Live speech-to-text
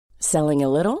Selling a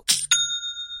little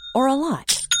or a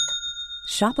lot?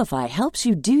 Shopify helps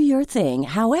you do your thing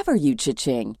however you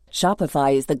cha-ching.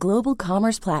 Shopify is the global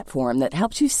commerce platform that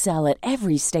helps you sell at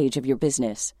every stage of your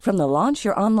business. From the launch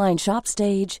your online shop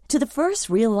stage to the first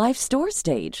real-life store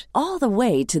stage, all the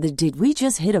way to the did we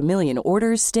just hit a million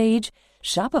orders stage.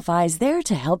 Shopify is there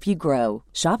to help you grow.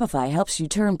 Shopify helps you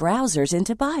turn browsers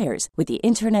into buyers with the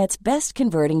internet's best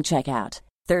converting checkout.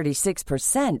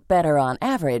 36% better on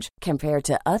average compared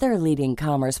to other leading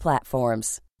commerce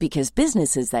platforms. Because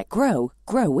businesses that grow,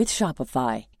 grow with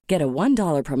Shopify. Get a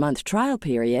 $1 per month trial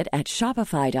period at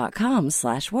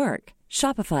shopify.com/work.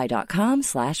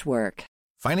 Shopify.com/work.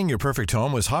 Finding your perfect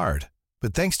home was hard,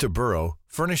 but thanks to Burrow,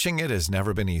 furnishing it has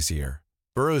never been easier.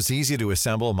 Burrow's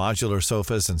easy-to-assemble modular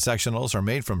sofas and sectionals are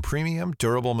made from premium,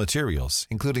 durable materials,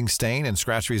 including stain and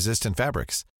scratch-resistant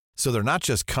fabrics. So they're not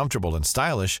just comfortable and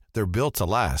stylish, they're built to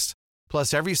last.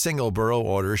 Plus, every single Burrow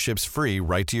order ships free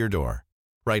right to your door.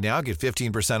 Right now, get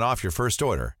 15% off your first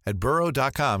order at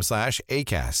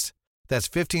burrow.com/ACAST. That's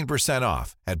 15%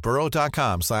 off at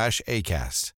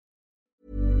burrow.com/ACAST.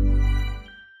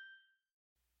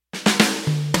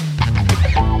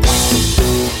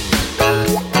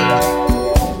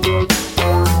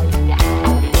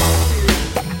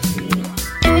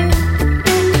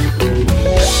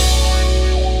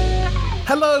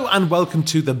 Hello and welcome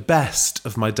to the best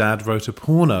of My Dad Wrote a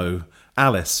Porno.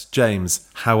 Alice, James,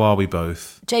 how are we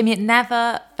both? Jamie, it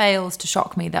never fails to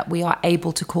shock me that we are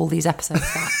able to call these episodes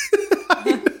that.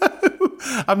 I know.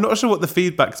 I'm not sure what the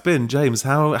feedback's been. James,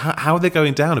 how are they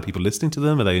going down? Are people listening to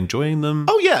them? Are they enjoying them?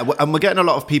 Oh, yeah. And we're getting a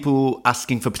lot of people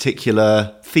asking for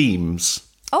particular themes.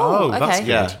 Oh, okay. That's good.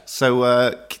 Yeah.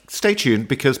 So stay tuned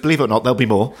because, believe it or not, there'll be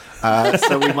more.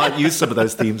 So we might use some of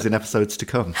those themes in episodes to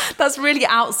come. That's really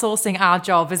outsourcing our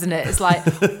job, isn't it? It's like,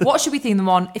 what should we theme them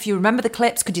on? If you remember the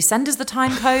clips, could you send us the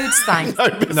time codes? Thanks.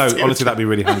 No, honestly, that'd be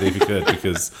really handy if you could,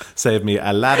 because save me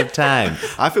a lot of time.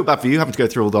 I feel bad for you having to go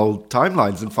through all the old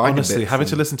timelines and find Honestly, having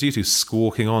to listen to you two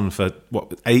squawking on for,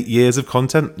 8 years of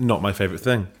content? Not my favourite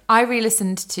thing. I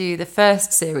re-listened to the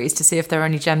first series to see if there are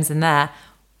any gems in there.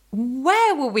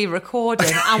 Where were we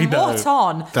recording and what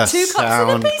on? The 2 cups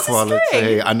and a piece quality. of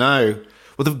string. I know.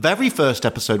 Well, the very first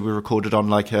episode we recorded on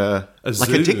like a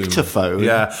Zoom. dictaphone.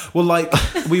 Yeah. Well, like,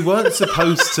 we weren't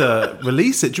supposed to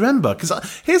release it. Do you remember? Because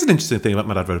here's an interesting thing about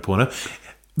My Dad Wrote a Porno.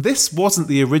 This wasn't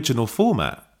the original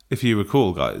format, if you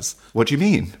recall, guys. What do you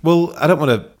mean? Well, I don't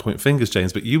want to point fingers,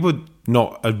 James, but you were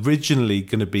not originally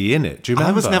going to be in it. Do you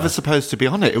remember? I was never supposed to be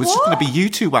on it. It was just going to be you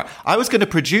two. I was going to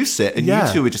produce it, and you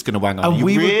two were just going to wang on. And you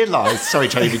we realised, sorry,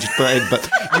 Jamie, just put in, but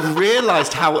you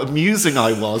realised how amusing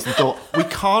I was and thought, we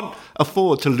can't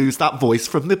afford to lose that voice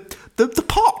from the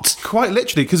pot. Quite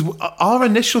literally, because our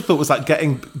initial thought was like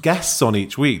getting guests on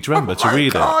each week, do you remember, to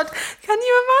read God. it? Can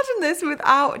you imagine this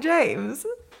without James?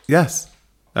 Yes,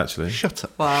 actually. Shut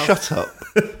up. Wow. Shut up.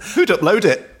 Who'd upload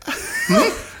it?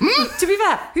 To be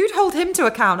fair, who'd hold him to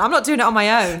account? I'm not doing it on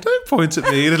my own. Don't point at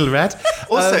me, little red.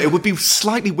 Also, it would be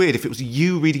slightly weird if it was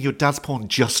you reading your dad's porn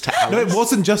just to Alice. No, it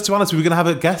wasn't just to Alice. We were going to have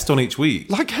a guest on each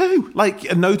week. Like who? Like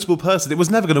a notable person. It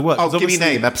was never going to work. Oh, give me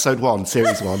name, episode 1,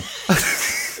 series 1.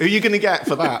 Who are you going to get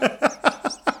for that?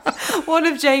 One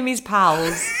of Jamie's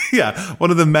pals. Yeah,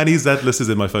 one of the many Z-listers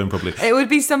in my phone, probably. It would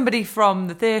be somebody from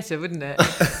the theatre, wouldn't it?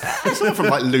 Something from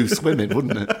like Loose Women,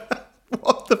 wouldn't it?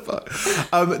 What the fuck?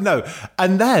 No.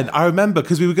 And then I remember,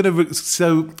 because we were going to...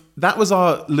 So that was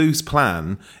our loose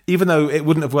plan, even though it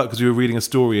wouldn't have worked because we were reading a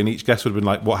story and each guest would have been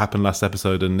like, what happened last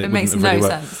episode? And it makes wouldn't have no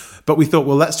really worked. sense. But we thought,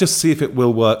 well, let's just see if it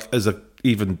will work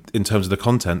even in terms of the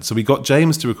content. So we got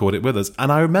James to record it with us.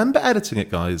 And I remember editing it,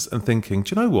 guys, and thinking,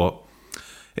 do you know what?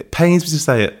 It pains me to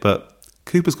say it, but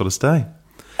Cooper's got to stay.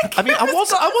 I mean, I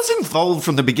was involved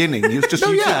from the beginning. It was just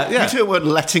you two weren't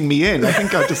letting me in. I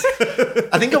think I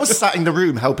was sat in the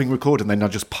room helping record, and then I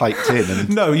just piped in.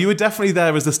 And No, you were definitely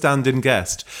there as a stand-in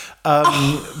guest.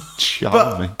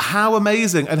 Charming. But how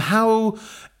amazing, and how...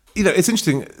 You know, it's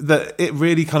interesting that it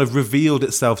really kind of revealed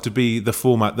itself to be the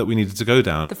format that we needed to go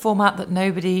down. The format that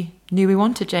nobody knew we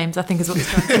wanted, James, I think is what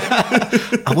it's trying to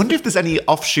say. I wonder if there's any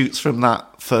offshoots from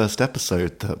that first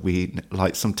episode that we,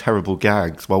 like, some terrible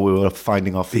gags while we were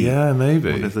finding our feet. Yeah, maybe.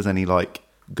 I wonder if there's any, like,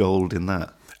 gold in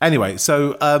that. Anyway,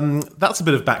 so that's a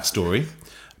bit of backstory.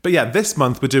 But yeah, this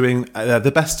month we're doing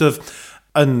the best of...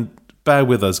 And bear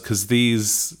with us, because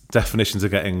these definitions are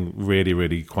getting really,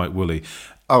 really quite woolly.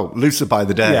 Oh, looser by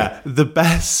the day. Yeah, the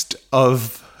best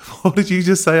of... What did you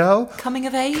just say, Al? Coming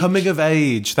of age? Coming of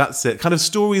age, that's it. Kind of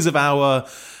stories of our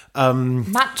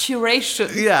Maturation.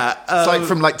 Yeah. It's like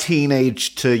from like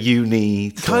teenage to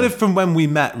uni. Kind of from when we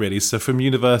met, really. So from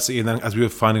university, and then as we were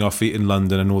finding our feet in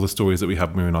London, and all the stories that we had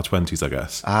when we were in our 20s, I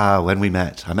guess. When we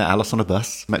met. I met Alice on a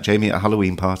bus. Met Jamie at a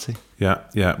Halloween party.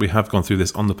 Yeah. We have gone through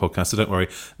this on the podcast, so don't worry.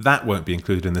 That won't be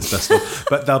included in this festival.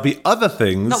 But there'll be other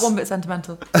things. Not one bit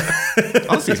sentimental.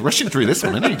 Honestly, he's rushing through this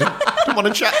one, isn't he? Don't want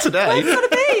to chat today. It's got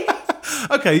to be.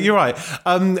 Okay, you're right.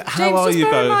 How James, are just you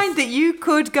bear both? in mind that you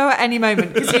could go at any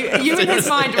moment because you in his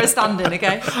mind are standing,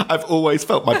 okay? I've always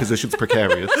felt my position's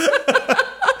precarious.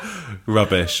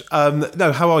 Rubbish.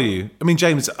 No, how are you? I mean,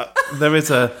 James, there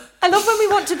is a... I love when we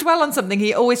want to dwell on something,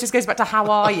 he always just goes back to how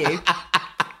are you?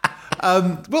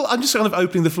 Well, I'm just kind of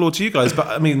opening the floor to you guys, but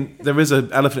I mean, there is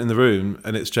an elephant in the room,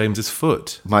 and it's James's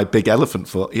foot. My big elephant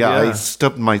foot. Yeah, Yeah. I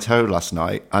stubbed my toe last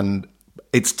night, and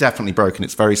it's definitely broken.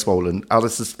 It's very swollen.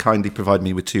 Alice has kindly provided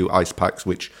me with 2 ice packs,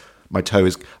 which my toe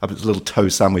is... There's a little toe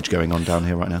sandwich going on down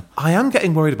here right now. I am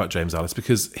getting worried about James, Alice,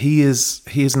 because he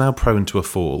is now prone to a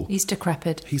fall. He's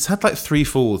decrepit. He's had like 3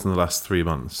 falls in the last 3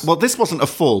 months. Well, this wasn't a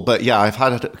fall, but yeah, I've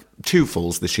had 2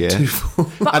 falls this year. 2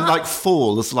 falls. And like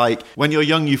falls, like when you're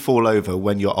young, you fall over.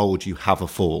 When you're old, you have a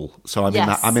fall. So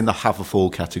I'm in the have a fall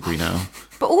category now.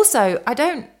 But also, I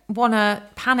don't want to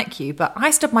panic you, but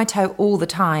I stub my toe all the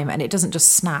time and it doesn't just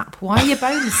snap. Why are your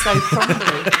bones so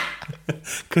crumbly?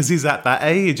 Because he's at that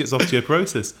age, it's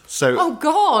osteoporosis. So, Oh,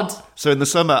 God. So in the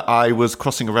summer, I was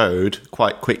crossing a road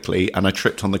quite quickly, and I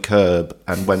tripped on the curb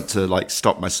and went to like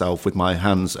stop myself with my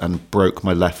hands and broke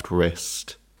my left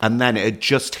wrist. And then it had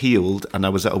just healed, and I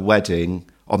was at a wedding,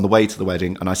 on the way to the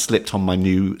wedding, and I slipped on my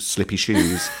new slippy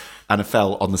shoes. And I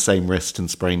fell on the same wrist and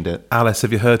sprained it. Alice,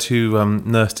 have you heard who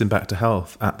nursed him back to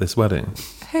health at this wedding?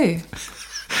 Who?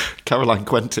 Caroline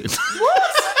Quentin.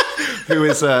 What? Who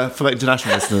is, for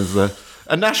international listeners,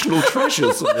 a national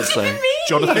treasure, some would say.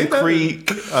 Jonathan Creek.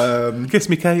 Kiss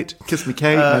Me Kate. Kiss Me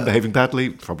Kate, Men Behaving Badly.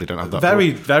 Probably don't have that.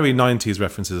 Very, very 90s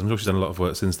references. I'm sure she's done a lot of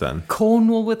work since then.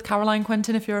 Cornwall with Caroline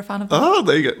Quentin, if you're a fan of that. Oh,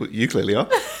 there you go. You clearly are.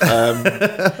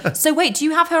 So wait, do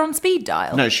you have her on speed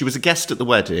dial? No, she was a guest at the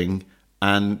wedding.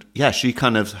 And yeah, she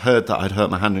kind of heard that I'd hurt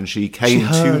my hand, and she came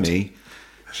to me.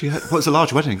 Well, it's a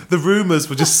large wedding. The rumours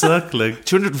were just circling.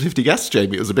 250 guests,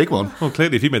 Jamie. It was a big one. Well,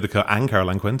 clearly, if you made the cut, and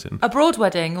Caroline Quentin. A broad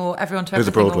wedding or everyone to It was a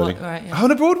everything? broad wedding. Right, yeah. Oh,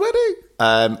 an abroad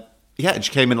wedding? Yeah, and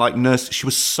she came in like nurse. She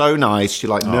was so nice. She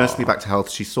like nursed me back to health.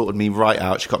 She sorted me right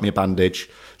out. She got me a bandage.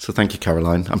 So thank you,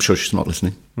 Caroline. I'm sure she's not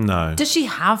listening. No. Does she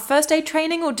have first aid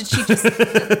training, or did she just...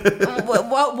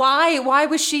 Why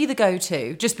was she the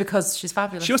go-to? Just because she's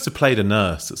fabulous? She must have played a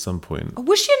nurse at some point.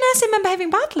 Was she a nurse in Men Behaving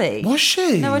Badly? Was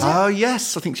she? No, I don't. Oh,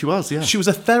 yes. I think she was, yeah. She was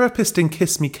a therapist in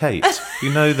Kiss Me Kate.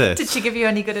 You know this. Did she give you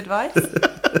any good advice?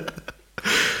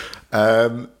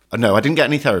 No, I didn't get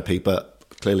any therapy, but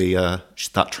clearly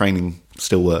that training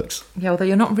still works. Yeah, although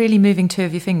you're not really moving 2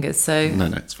 of your fingers, so... No,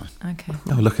 it's fine. Okay.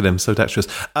 Oh, look at him, so dexterous.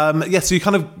 So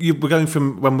you were going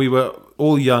from when we were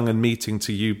all young and meeting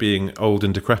to you being old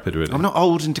and decrepit, really. I'm not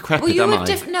old and decrepit, Well, am you're I?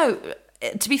 different... No,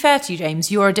 to be fair to you, James,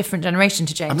 you're a different generation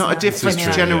to James. I'm not a now. different When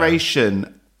you're-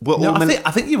 generation. We're No, all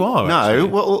I think you are. No,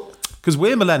 well... Because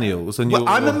we're millennials and you're...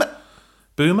 I'm a...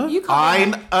 Boomer? You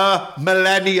can't... I'm a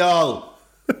millennial.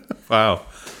 Wow.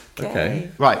 Okay.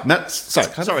 Right,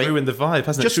 sorry. Ruined the vibe,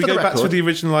 hasn't Just it? Should we for go the back to record- the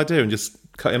original idea and just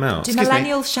cut him out? Do Excuse me.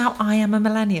 millennials shout, I am a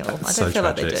millennial? I don't So feel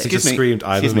like they do. tragic. He Excuse just me. screamed, I'm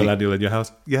a Excuse me. millennial in your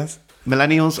house. Yes.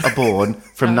 Millennials are born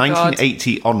from Oh, God.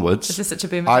 1980 onwards. This is such a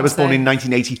boomer I thing was to born say. in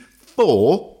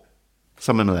 1984.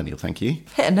 So I'm a millennial, thank you.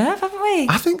 Hit a nerve, haven't we?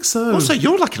 I think so. Also,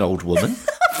 you're like an old woman.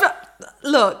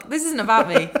 Look, this isn't about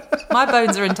me. My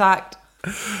bones are intact.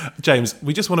 James,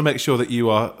 we just want to make sure that you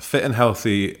are fit and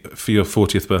healthy for your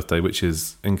 40th birthday, which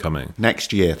is incoming.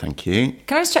 Next year, thank you.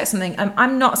 Can I just check something?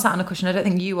 I'm not sat on a cushion. I don't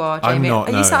think you are, I'm Jamie. not,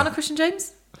 Are no. you sat on a cushion,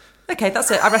 James? Okay, that's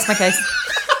it. I rest my case.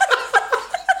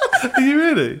 Are you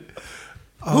really?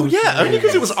 Oh, yeah, only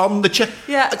because it was on the chair.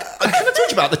 Yeah. Can I tell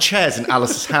you about the chairs in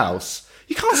Alice's house?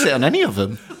 You can't sit on any of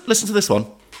them. Listen to this one.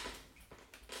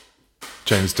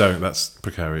 James, don't. That's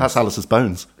precarious. That's Alice's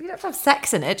bones. You don't have to have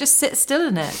sex in it. Just sit still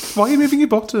in it. Why are you moving your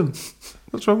bottom?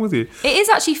 What's wrong with you? It is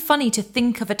actually funny to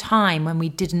think of a time when we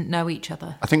didn't know each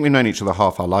other. I think we've known each other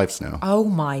half our lives now. Oh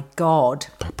my God.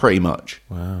 Pretty much.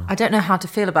 I don't know how to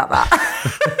feel about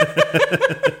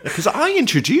that. Because I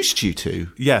introduced you to.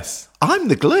 Yes. I'm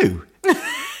the glue.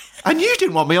 And you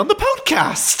didn't want me on the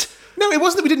podcast. No, it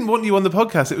wasn't that we didn't want you on the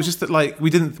podcast. It was just that, like, we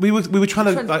were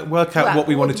trying to like work out what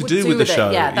we wanted to do with the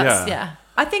show. Yeah.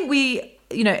 I think we,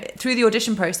 through the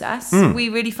audition process, we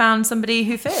really found somebody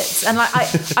who fits. And like,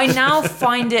 I now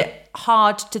find it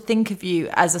hard to think of you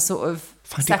as a sort of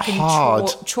Find it second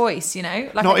hard. choice,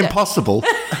 Like Not impossible,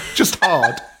 just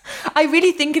hard. I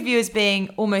really think of you as being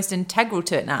almost integral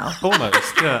to it now.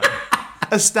 Almost, yeah.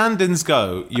 As stand-ins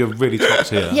go, you're really top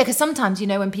tier. Yeah, because sometimes,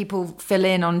 when people fill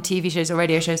in on TV shows or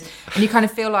radio shows, and you kind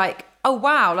of feel like, oh,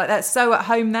 wow, like that's so at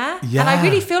home there. Yeah. And I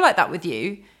really feel like that with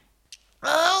you.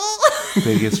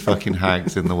 Biggest fucking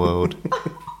hags in the world.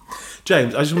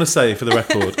 James, I just want to say for the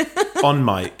record, on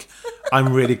mic,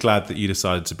 I'm really glad that you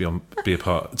decided to be a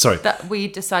part. Sorry. That we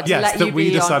decided to Yes, let that you we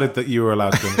be decided on. that you were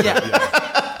allowed to.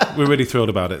 Yeah. We're really thrilled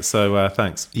about it, so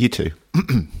thanks. You too.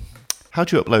 How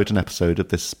do you upload an episode of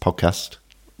this podcast?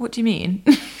 What do you mean?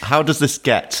 How does this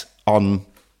get on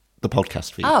the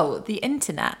podcast feed? Oh, the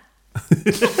internet.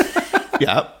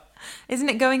 Yeah. Isn't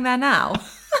it going there now?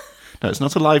 No, it's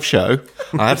not a live show.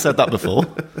 I have said that before.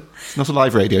 It's not a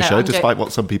live radio show, I'm despite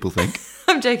what some people think.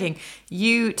 I'm joking.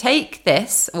 You take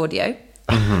this audio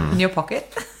in your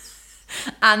pocket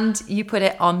and you put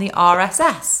it on the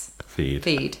RSS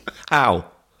feed. How?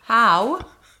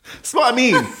 That's what I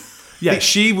mean. Yeah,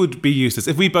 she would be useless.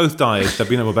 If we both died, there'd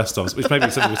be no more best ofs, which maybe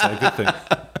some people say a good thing.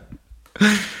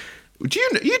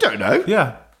 You don't know?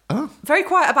 Yeah. Very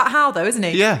quiet about how, though, isn't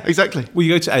he? Yeah, exactly. Well,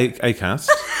 you go to Acast.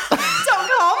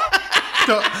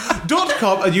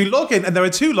 .com and you log in, and there are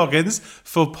 2 logins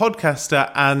for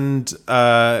podcaster and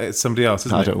somebody else,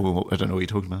 isn't I it? don't know what you're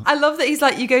talking about. I love that he's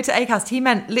like, you go to Acast. He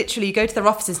meant literally you go to their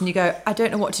offices and you go, I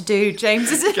don't know what to do.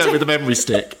 James is Go with the memory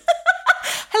stick.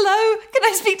 Hello, can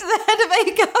I speak to the head of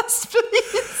Acast,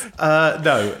 please?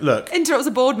 No, look. Interrupts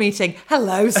a board meeting.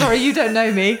 Hello, sorry, you don't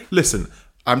know me. Listen,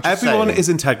 I'm just everyone saying. is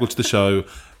integral to the show.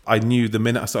 I knew the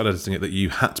minute I started editing it that you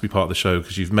had to be part of the show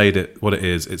because you've made it what it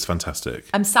is. It's fantastic.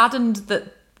 I'm saddened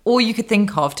that all you could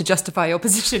think of to justify your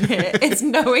position here is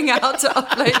knowing how to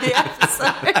upload the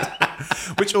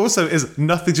episode. Which also is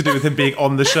nothing to do with him being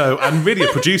on the show and really a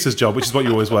producer's job, which is what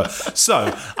you always were.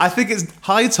 So I think it's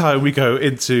high time we go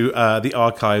into the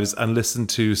archives and listen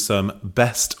to some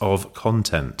best of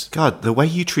content. God, the way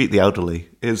you treat the elderly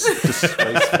is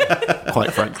disgraceful,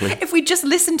 quite frankly. If we just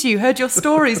listened to you, heard your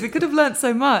stories, we could have learnt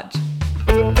so much.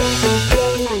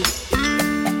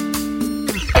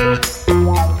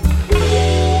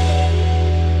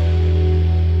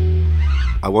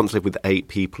 I once lived with 8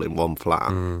 people in one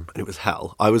flat, and it was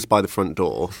hell. I was by the front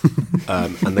door,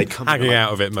 and they'd come Hanging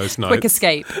out of it most nights. Quick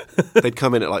escape. They'd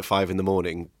come in at like 5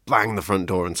 a.m, bang the front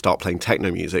door, and start playing techno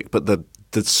music. But the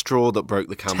straw that broke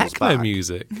the camel's Techno back,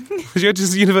 music. Because you're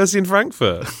just at university in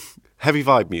Frankfurt. heavy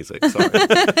vibe music. Sorry.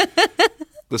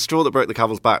 The straw that broke the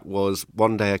camel's back was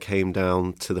one day I came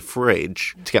down to the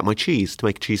fridge to get my cheese to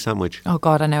make a cheese sandwich, Oh,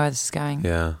 God, I know where this is going.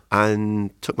 Yeah. and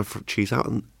took my cheese out,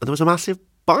 and there was a massive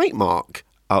bite mark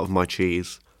out of my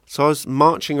cheese. So I was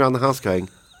marching around the house going,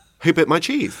 who bit my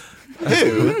cheese?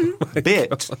 Who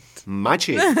bit my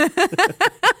cheese?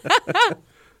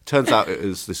 Turns out it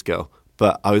was this girl.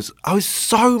 But I was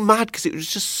so mad because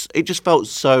it just felt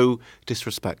so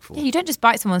disrespectful. Yeah, you don't just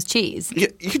bite someone's cheese.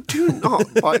 You do not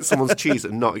bite someone's cheese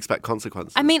and not expect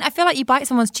consequences. I mean, I feel like you bite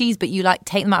someone's cheese, but you like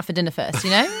take them out for dinner first, you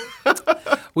know?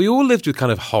 We all lived with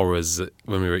kind of horrors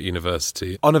when we were at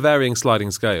university, on a varying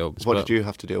sliding scale. What did you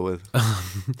have to deal with?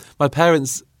 My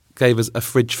parents gave us a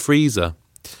fridge freezer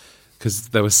because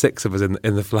there were 6 of us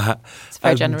in the flat. It's a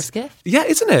very generous gift. Yeah,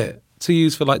 isn't it? To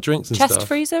use for like drinks and Chest stuff.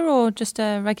 freezer or just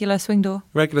a regular swing door?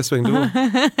 Regular swing door.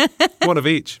 One of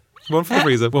each. One for the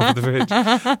freezer, one for the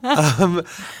fridge.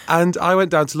 And I went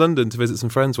down to London to visit some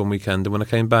friends one weekend, and when I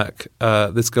came back,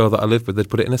 this girl that I lived with, they'd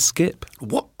put it in a skip.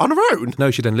 What? On her own? No,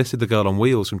 she'd enlisted the girl on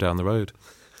wheels from down the road.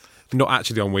 Not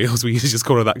actually on wheels. We used to just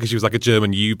call her that because she was like a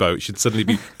German U-boat. She'd suddenly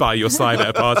be by your side at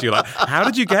a party. You're like, how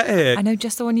did you get here? I know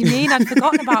just the one you mean. I'd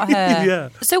forgotten about her. Yeah.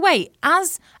 So wait,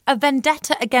 as a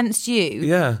vendetta against you,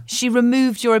 Yeah. she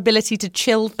removed your ability to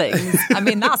chill things. I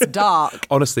mean, that's dark.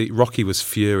 Honestly, Rocky was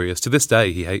furious. To this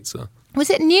day, he hates her. Was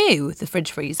it new, the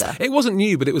fridge freezer? It wasn't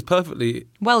new, but it was perfectly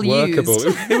Well workable.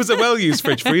 used. It was a well-used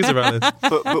fridge freezer, Alice.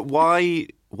 But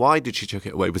why did she chuck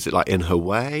it away? Was it like in her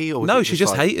way? Or was No, it she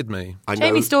just like, hated me. I know.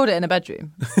 Jamie stored it in a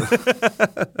bedroom.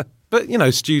 But, you know,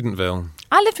 Studentville.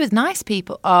 I lived with nice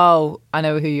people. Oh, I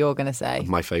know who you're going to say.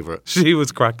 My favourite. She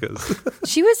was crackers.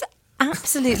 She was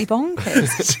absolutely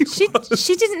bonkers.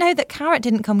 She didn't know that carrot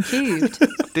didn't come cubed.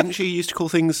 Didn't she used to call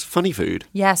things funny food?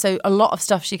 Yeah, so a lot of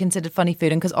stuff she considered funny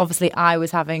food, and because obviously I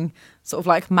was having sort of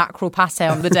like mackerel pate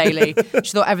on the daily,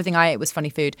 she thought everything I ate was funny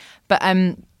food. But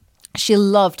she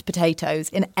loved potatoes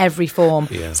in every form.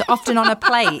 Yeah. So often on a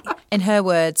plate, in her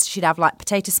words, she'd have like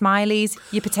potato smileys,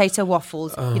 your potato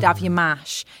waffles, you'd have your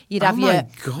mash, you'd have my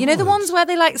you know the God. ones where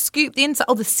they like scoop the inside,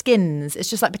 the skins. It's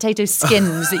just like potato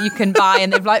skins that you can buy,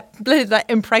 and they've like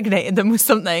impregnated them with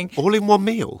something. All in one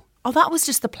meal? Oh, that was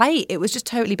just the plate. It was just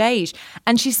totally beige.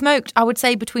 And she smoked, I would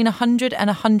say, between 100 and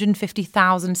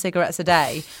 150,000 cigarettes a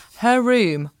day. Her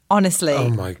room, honestly. Oh,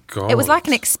 my God. It was like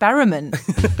an experiment.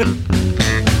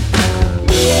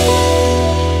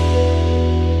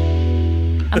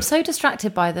 I'm so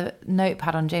distracted by the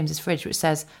notepad on James's fridge, which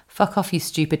says, "Fuck off, you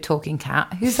stupid talking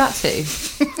cat." Who's that to?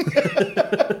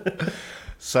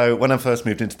 So when I first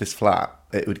moved into this flat,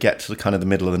 it would get to kind of the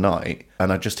middle of the night,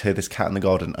 and I'd just hear this cat in the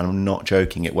garden, and I'm not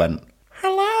joking, it went,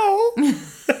 "Hello?"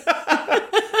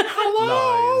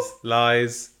 Hello?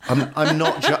 Lies.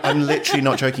 I'm literally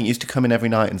not joking. It used to come in every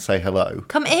night and say hello.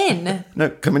 Come in. No,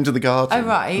 come into the garden Oh,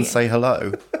 right. and say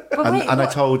hello. wait, and I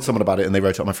what? told someone about it, and they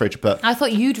wrote it on my fridge, but I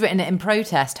thought you'd written it in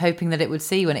protest, hoping that it would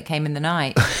see when it came in the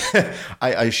night. I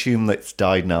assume that it's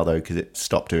died now, though, because it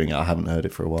stopped doing it. I haven't heard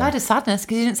it for a while. Died of sadness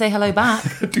because you didn't say hello back.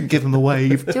 Didn't give him a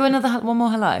wave. Do one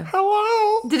more hello.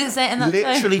 Hello. Did it say it in that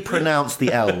Literally pronounce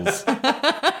the L's.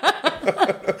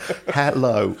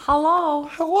 Hello. Hello.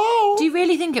 Hello. Do you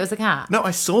really think it was a cat? No,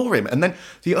 I saw him. And then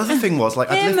the other thing was, like,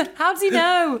 How does he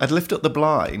know? I'd lift up the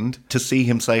blind to see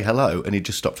him say hello, and he'd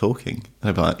just stop talking. And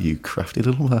I'd be like, "You crafty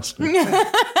little bastard."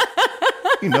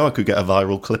 You know I could get a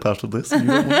viral clip out of this.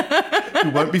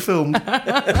 It won't be filmed.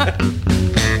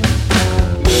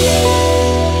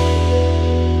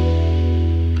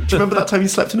 Do you remember that time you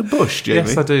slept in a bush, Jamie?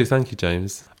 Yes, I do. Thank you,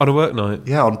 James. On a work night.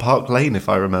 Yeah, on Park Lane, if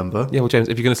I remember. Yeah, well, James,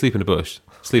 if you're going to sleep in a bush,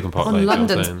 sleep on Park Lane. On you know what I'm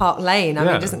London's saying? Park Lane. I mean,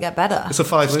 Yeah. it doesn't get better. It's a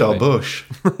 5-star Absolutely. bush.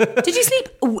 Did you sleep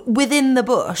within the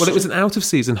bush? Well, it was an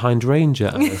out-of-season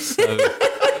hydrangea, Alice, so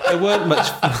there wasn't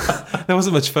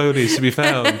much foliage to be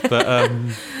found, but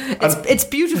its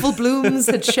beautiful blooms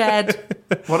had shed.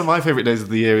 One of my favourite days of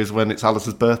the year is when it's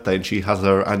Alice's birthday and she has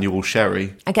her annual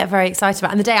sherry. I get very excited about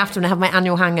it. And the day after when I have my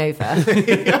annual hangover.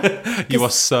 you are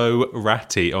so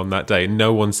ratty on that day.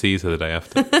 No one sees her the day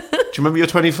after. Do you remember your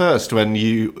 21st when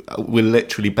you were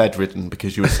literally bedridden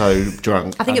because you were so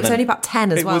drunk? I think it was only about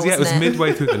 10 as It well, was, yeah, it was wasn't it?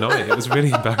 midway through the night. It was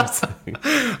really embarrassing.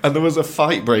 And there was a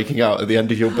fight breaking out at the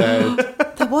end of your bed.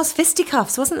 There was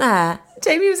fisticuffs, wasn't there?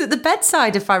 Jamie was at the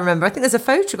bedside, if I remember. I think there's a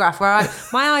photograph where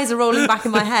my eyes are rolling back in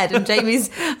my head and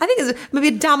Jamie's, I think there's maybe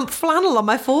a damp flannel on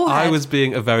my forehead. I was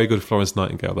being a very good Florence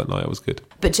Nightingale that night. I was good.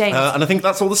 But James, And I think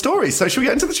that's all the stories. So should we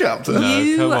get into the chapter?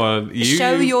 you come on. You-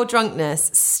 show your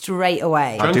drunkness straight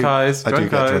away. I Drunk eyes, I do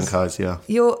drunk get eyes. drunk eyes, yeah.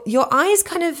 Your eyes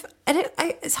kind of,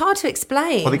 it's hard to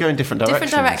explain. Well, they go in different directions.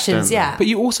 Different directions, don't they? yeah. But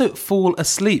you also fall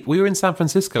asleep. We were in San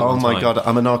Francisco. Oh one my time, God,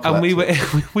 I'm a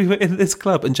narcoleptic. And we were in this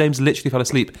club, and James literally fell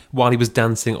asleep while he was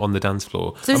dancing on the dance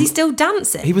floor. So is he still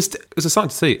dancing? He was. It was a sight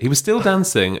to see. He was still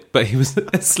dancing, but he was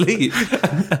asleep.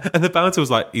 And the bouncer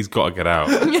was like, "He's got to get out."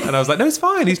 And I was like, "No, it's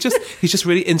fine. He's just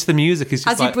really into the music." He's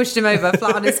just As you like, pushed him over,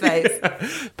 flat on his face.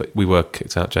 But we were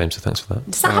kicked out, James. So thanks for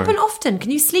that. Does that happen often? Can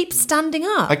you sleep standing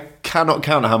up? I cannot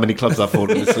count how many clubs I've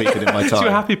fallen asleep in my It's time.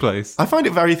 your happy place. I find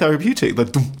it very therapeutic. The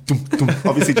dum, dum, dum,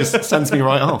 obviously just sends me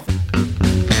right off.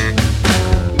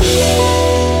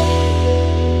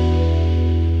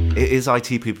 It is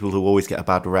IT people who always get a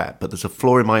bad rep, but there's a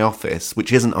floor in my office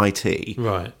which isn't IT,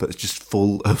 Right. but it's just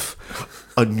full of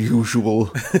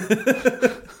unusual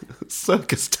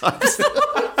circus types. Do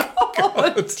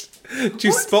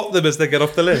you spot them as they get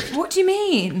off the lift? What do you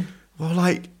mean? Well,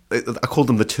 like, I call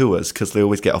them the tours because they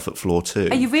always get off at floor 2.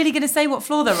 Are you really going to say what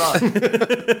floor they're on?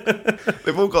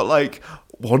 They've all got like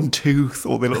one tooth,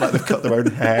 or they look like they've cut their own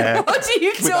hair. What are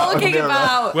you Without a talking mirror.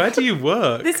 about? Where do you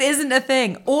work? This isn't a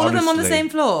thing. All of them on the Honestly, same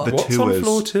floor. the What's on tours,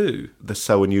 floor 2? They're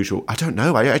so unusual. I don't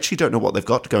know. I actually don't know what they've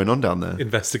got going on down there.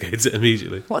 Investigates it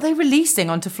immediately. What are they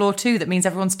releasing onto floor 2 that means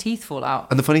everyone's teeth fall out?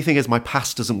 And the funny thing is, my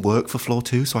pass doesn't work for floor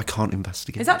 2, so I can't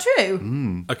investigate. Is that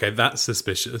true? Okay, that's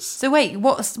suspicious. So wait,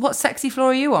 what sexy floor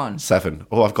are you on? 7.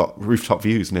 Oh, I've got rooftop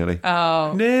views nearly.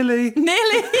 Nearly.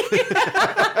 Nearly.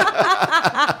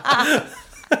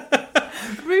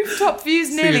 Rooftop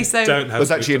views nearly. you So don't have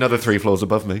There's actually another 3 floors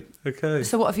above me. Okay.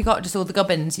 So what have you got? Just all the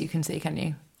gubbins you can see, can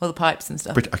you? All the pipes and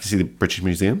stuff. I can see the British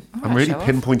Museum. I'm right, really show off.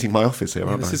 pinpointing my office here,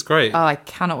 aren't This I? is great. Oh, I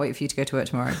cannot wait for you to go to work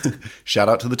tomorrow. Shout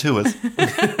out to the tours.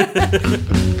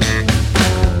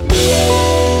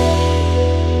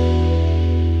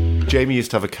 Jamie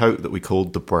used to have a coat that we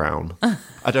called the Brown.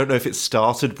 I don't know if it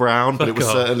started brown, but it was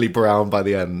Fuck off. certainly brown by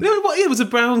the end. No, what? It was a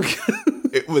brown.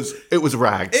 It was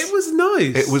rags. It was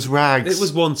nice. It was rags. It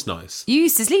was once nice. You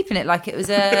used to sleep in it like it was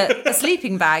a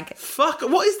sleeping bag. Fuck.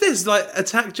 What is this? Like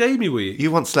Attack Jamie week?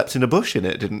 You once slept in a bush in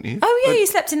it, didn't you? Oh yeah, you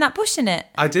slept in that bush in it.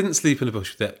 I didn't sleep in a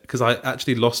bush with it because I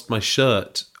actually lost my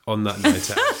shirt on that night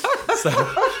out. So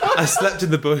I slept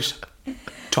in the bush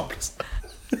topless.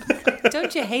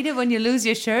 Don't you hate it when you lose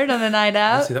your shirt on a night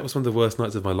out? See, that was one of the worst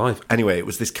nights of my life. Anyway, it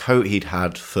was this coat he'd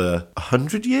had for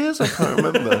 100 years? I can't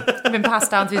remember. It's been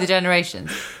passed down through the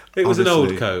generations. It was an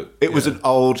Honestly. old coat. It was an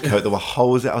old coat. There were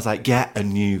holes in it. I was like, get a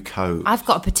new coat. I've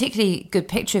got a particularly good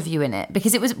picture of you in it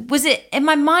because it was it in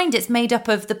my mind it's made up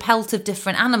of the pelt of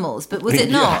different animals, but was it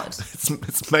Yeah. not?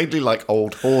 It's mainly like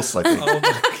old horse, I think.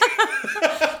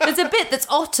 There's a bit that's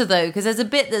otter though, because there's a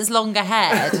bit that's longer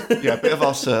haired. Yeah, a bit of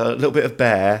otter, a little bit of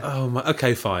bear. Oh my.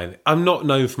 Okay, fine. I'm not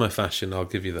known for my fashion. I'll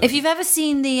give you that. If you've ever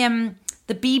seen the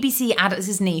BBC this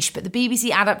is niche, but the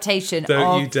BBC adaptation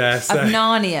Don't you dare of say.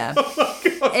 Narnia. Oh my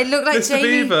God. It looked like Mr.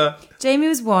 Jamie. Beaver. Jamie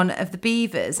was one of the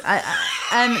beavers.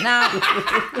 Now,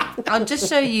 I'll just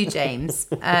show you, James,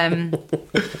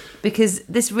 because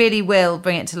this really will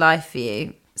bring it to life for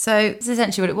you. So this is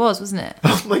essentially what it was, wasn't it?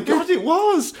 Oh my God, it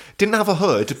was. Didn't have a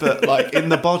hood, but like in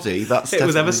the body, that's It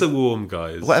was ever definitely- so warm,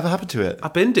 guys. Whatever happened to it? I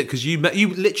binned it because you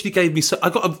literally gave me. I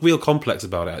got a real complex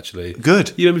about it, actually.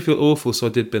 Good. You made me feel awful, so I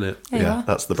did bin it. There you Yeah, are.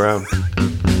 that's the brown.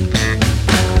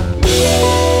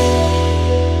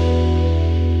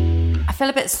 I feel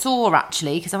a bit sore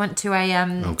actually because I went to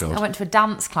a God. I went to a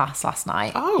dance class last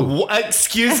night.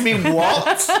 Excuse me,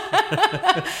 what?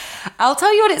 I'll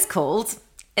tell you what it's called.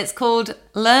 It's called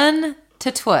Learn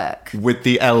to Twerk. With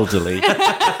the elderly.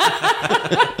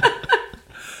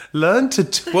 Learn to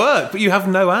twerk, but you have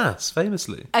no ass,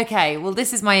 famously. Okay, well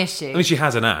this is my issue. I mean, she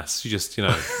has an ass. She just, Sorry.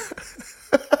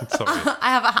 I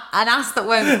have an ass that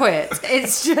won't quit.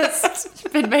 It's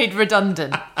just been made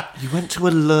redundant. You went to a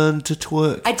learn to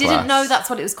twerk I didn't class. know that's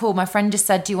what it was called. My friend just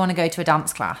said, do you want to go to a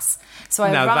dance class? So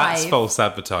I Now arrived. that's false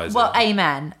advertising. Well,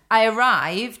 amen. I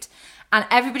arrived and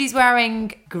everybody's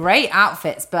wearing great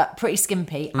outfits, but pretty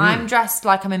skimpy. I'm dressed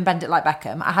like I'm in Bend It Like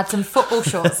Beckham. I had some football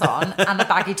shorts on and a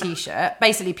baggy t-shirt,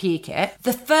 basically PE kit.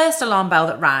 The first alarm bell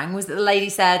that rang was that the lady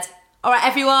said, all right,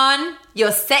 everyone,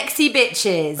 you're sexy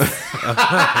bitches.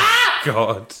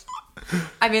 God.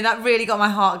 I mean, that really got my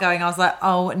heart going. I was like,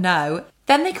 oh no.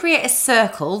 Then they create a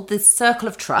circle, the circle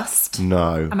of trust.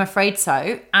 No. I'm afraid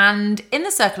so. And in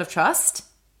the circle of trust,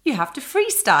 you have to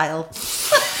freestyle.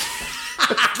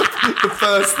 The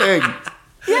first thing.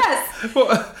 Yes.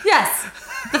 What? Yes.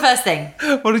 The first thing.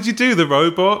 What did you do? The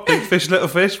robot? Big fish, little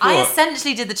fish? What? I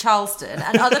essentially did the Charleston,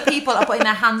 and other people are putting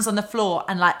their hands on the floor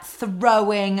and like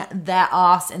throwing their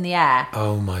arse in the air.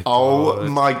 Oh my God. Oh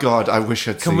my God, I wish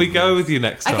I'd Can seen we go this. with you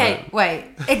next time? Okay, wait.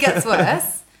 It gets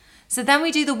worse. So then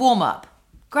we do the warm up.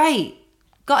 Great.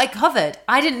 Got it covered.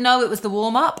 I didn't know it was the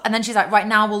warm up. And then she's like, right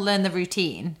now we'll learn the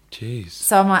routine. Jeez.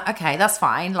 So I'm like, okay, that's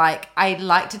fine. Like, I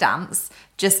like to dance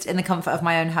just in the comfort of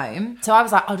my own home. So I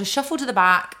was like, I'll just shuffle to the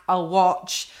back. I'll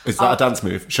watch. Is that a dance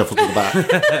move? Shuffle to the back.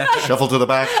 Shuffle to the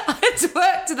back.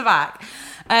 Twerk to the back.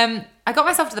 I got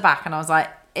myself to the back and I was like,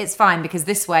 it's fine because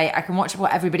this way I can watch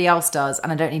what everybody else does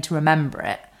and I don't need to remember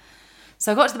it.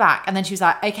 So I got to the back and then she was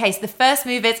like, okay, so the first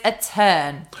move is a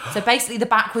turn. So basically the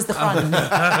back was the front.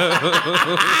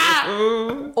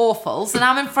 Awful. So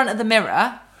now I'm in front of the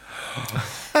mirror.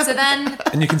 So then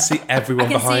And you can see everyone I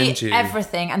can behind see you.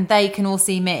 everything and they can all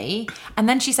see me. And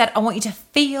then she said, I want you to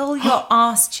feel your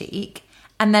arse cheek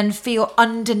and then feel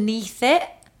underneath it.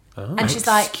 And she's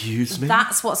like, Excuse me?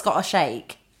 that's what's got to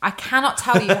shake. I cannot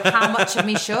tell you how much of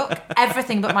me shook.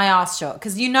 Everything but my arse shook.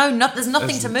 Because there's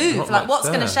nothing to move. not Like, much what's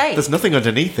going to there. shake? There's nothing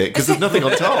underneath it because there's nothing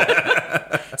on top.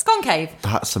 It's concave.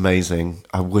 That's amazing.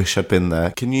 I wish I'd been there.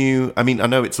 Can you, I mean, I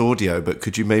know it's audio, but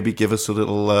could you maybe give us a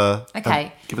little,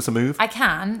 Okay. give us a move? I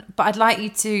can, but I'd like you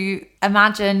to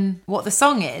imagine what the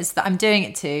song is that I'm doing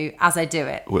it to as I do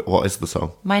it. What is the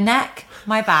song? My neck,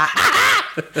 my back,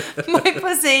 my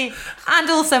pussy, and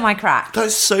also my crack.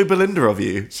 That's so Belinda of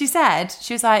you. She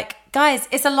was like, guys,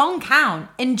 it's a long count.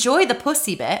 Enjoy the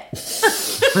pussy bit.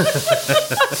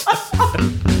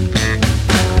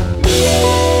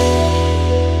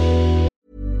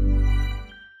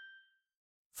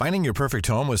 Finding your perfect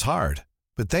home was hard,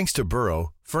 but thanks to Burrow,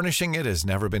 furnishing it has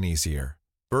never been easier.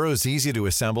 Burrow's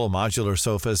easy-to-assemble modular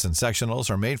sofas and sectionals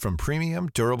are made from premium,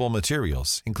 durable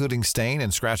materials, including stain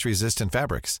and scratch-resistant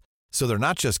fabrics. So they're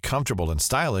not just comfortable and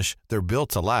stylish, they're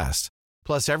built to last.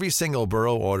 Plus, every single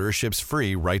Burrow order ships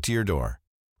free right to your door.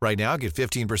 Right now, get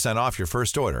 15% off your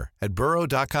first order at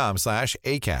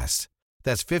burrow.com/ACAST.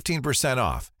 That's 15%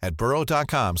 off at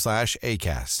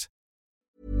burrow.com/ACAST.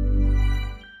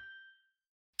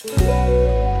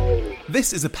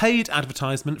 This is a paid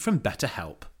advertisement from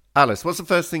BetterHelp. Alice, what's the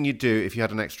first thing you'd do if you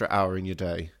had an extra hour in your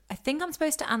day? I think I'm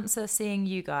supposed to answer seeing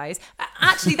you guys.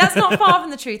 Actually, that's not far from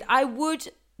the truth. I would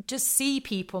just see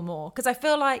people more because I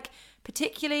feel like,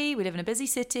 particularly, we live in a busy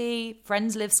city,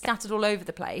 friends live scattered all over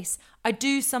the place. I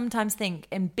do sometimes think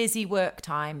in busy work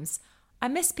times, I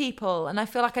miss people, and I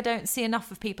feel like I don't see enough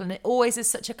of people, and it always is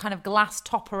such a kind of glass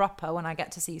topper-upper when I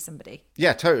get to see somebody.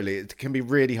 Yeah, totally. It can be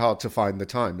really hard to find the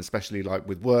time, especially like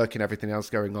with work and everything else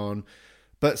going on.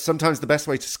 But sometimes the best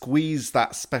way to squeeze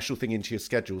that special thing into your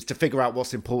schedule is to figure out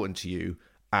what's important to you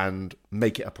and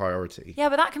make it a priority. Yeah,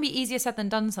 but that can be easier said than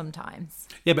done sometimes.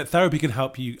 Yeah, but therapy can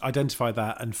help you identify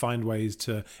that and find ways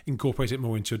to incorporate it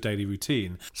more into your daily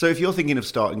routine. So if you're thinking of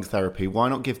starting therapy, why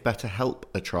not give BetterHelp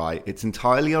a try? It's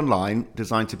entirely online,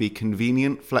 designed to be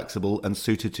convenient, flexible, and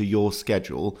suited to your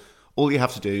schedule. All you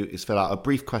have to do is fill out a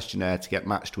brief questionnaire to get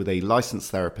matched with a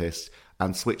licensed therapist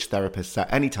and switch therapists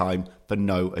at any time for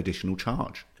no additional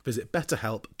charge. Visit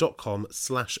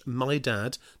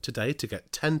betterhelp.com/mydad today to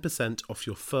get 10% off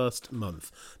your first month.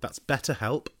 That's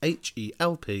betterhelp,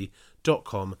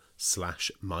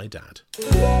 HELP.com/mydad.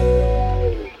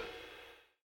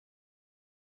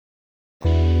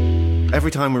 Every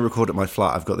time we record at my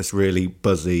flat, I've got this really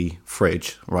buzzy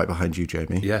fridge right behind you,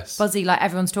 Jamie. Yes. Buzzy, like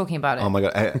everyone's talking about it. Oh my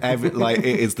God. It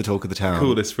is the talk of the town.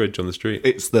 Coolest fridge on the street.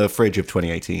 It's the fridge of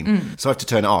 2018. So I have to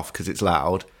turn it off because it's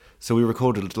loud. So we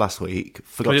recorded last week.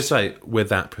 Can I just say, we're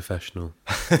that professional.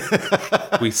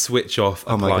 We switch off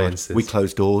Oh my God. appliances. We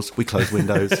close doors. We close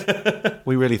windows.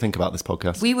 We really think about this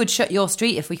podcast. We would shut your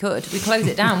street if we could. We'd close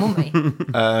it down, wouldn't we?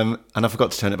 And I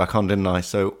forgot to turn it back on, didn't I?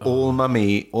 So all my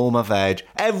meat, all my veg,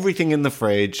 everything in the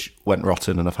fridge went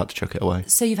rotten and I've had to chuck it away.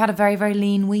 So you've had a very, very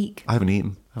lean week. I haven't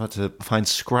eaten. I've had to find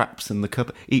scraps in the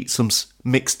cupboard, eat some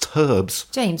mixed herbs.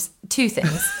 James, two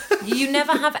things. You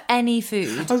never have any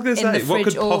food I was going to in the say, what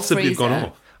fridge could or possibly have freezer. gone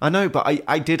off? I know, but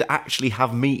I did actually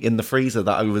have meat in the freezer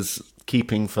that I was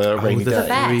keeping for a rainy the day.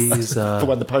 best. For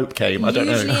when the Pope came. I don't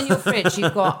Usually know. in your fridge,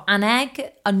 you've got an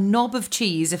egg, a knob of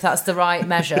cheese, if that's the right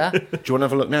measure. Do you want to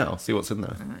have a look now? See what's in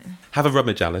there? Have a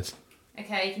rummage, Alice.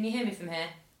 Okay, can you hear me from here?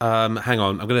 Hang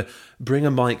on, I'm going to bring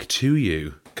a mic to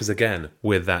you, because again,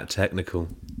 we're that technical.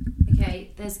 Okay,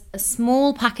 there's a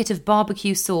small packet of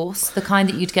barbecue sauce, the kind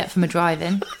that you'd get from a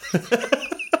drive-in.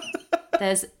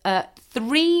 There's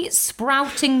 3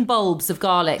 sprouting bulbs of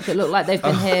garlic that look like they've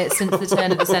been here since the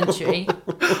turn of the century.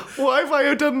 Why have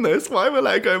I done this? Why have I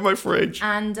let it go in my fridge?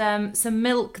 And some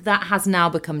milk that has now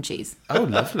become cheese. Oh,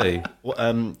 lovely.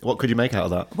 What could you make out of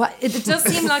that? Well, it does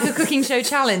seem like a cooking show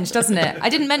challenge, doesn't it? I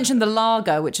didn't mention the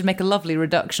lager, which would make a lovely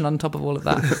reduction on top of all of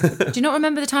that. Do you not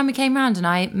remember the time we came round and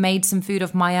I made some food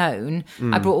of my own?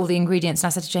 I brought all the ingredients and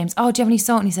I said to James, "Oh, do you have any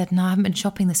salt?" And he said, "No, I haven't been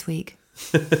shopping this week."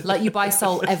 Like you buy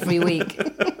salt every week.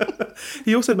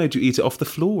 He also made you eat it off the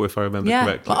floor, if I remember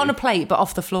correctly. But on a plate, but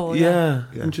off the floor. Yeah,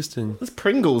 interesting. There's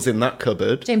Pringles in that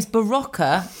cupboard. James,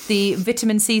 Barocca, the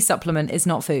vitamin C supplement, is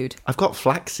not food. I've got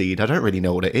flaxseed. I don't really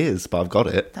know what it is, but I've got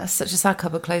it. That's such a sad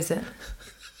cupboard. Close it.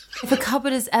 If a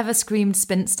cupboard has ever screamed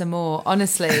spinster more,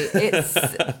 honestly,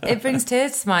 it brings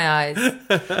tears to my eyes.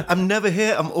 I'm never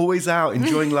here. I'm always out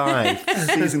enjoying life,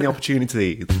 seizing the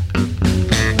opportunities.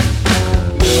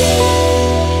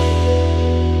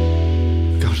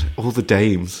 God, all the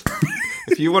dames.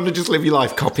 If you want to just live your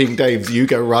life copying dames, you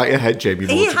go right ahead, Jamie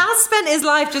Morton. He has spent his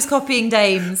life just copying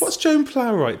dames. What's Joan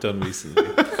Plowright done recently?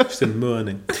 She's in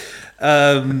mourning.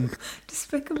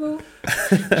 Despicable.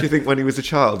 Do you think when he was a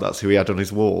child, that's who he had on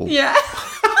his wall? Yeah.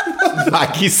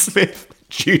 Maggie Smith,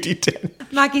 Judi Dench.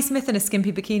 Maggie Smith in a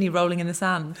skimpy bikini rolling in the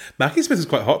sand. Maggie Smith was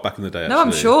quite hot back in the day, actually. No,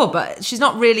 I'm sure, but she's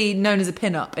not really known as a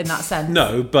pin-up in that sense.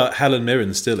 No, but Helen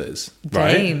Mirren still is.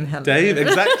 Right? Dame Helen Dame, Mirren.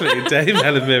 exactly. Dame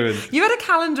Helen Mirren. You had a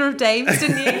calendar of dames,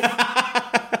 didn't you?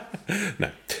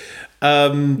 No.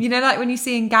 You know, like when you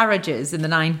see in garages in the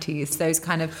 90s, those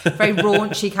kind of very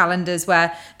raunchy calendars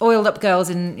where oiled up girls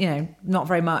in, you know, not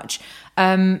very much.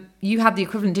 You had the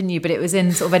equivalent, didn't you? But it was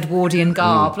in sort of Edwardian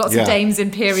garb. Lots of dames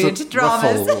in period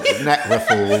dramas. Ruffles, neck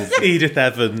ruffles. Edith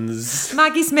Evans.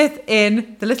 Maggie Smith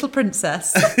in The Little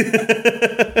Princess.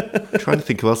 I'm trying to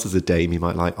think who else is a dame you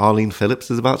might like. Arlene Phillips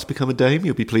is about to become a dame.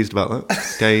 You'll be pleased about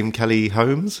that. Dame Kelly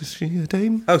Holmes, is she a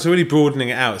dame? Oh, so really broadening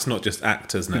it out. It's not just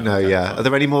actors now. No, Okay, yeah. fine. Are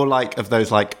there any more like of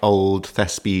those like old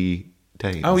Thespy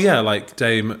dames? Oh, yeah, like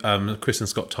Dame Kristen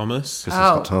Scott Thomas. Kristen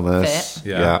Scott Thomas. fit.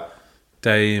 Yeah.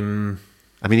 Dame...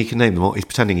 I mean, he can name them all. He's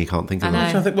pretending he can't think of I them. know.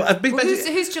 I'm trying to think, well,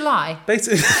 Well, who's July?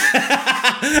 basically,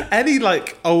 any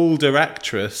like older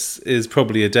actress is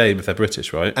probably a dame if they're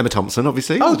British, right? Emma Thompson,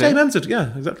 obviously. Oh, is a Dame Em's,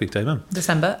 yeah, exactly, Dame Em.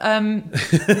 December.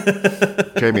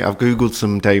 Jamie, I've Googled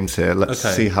some dames here. Let's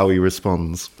Okay. see how he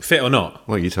responds. Fit or not?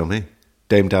 Well, you tell me.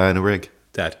 Dame Diana Rigg.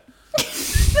 Dead.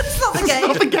 That's not the game.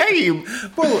 Not the game!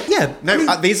 Well, yeah.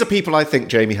 No, these are people I think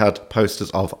Jamie had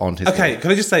posters of on his Okay, wall.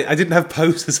 can I just say, I didn't have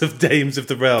posters of dames of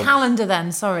the realm. Calendar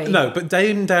then, sorry. No, but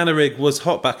Dame Diana Rigg was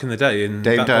hot back in the day. In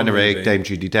Dame that Diana Bond Rigg, movie. Dame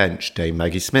Judi Dench, Dame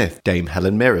Maggie Smith, Dame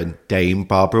Helen Mirren, Dame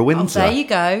Barbara Oh, Windsor. there you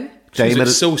go. She was a Dame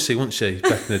bit saucy, wasn't she,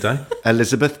 back in the day?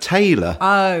 Elizabeth Taylor.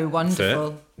 Oh,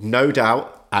 wonderful. No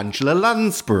doubt, Angela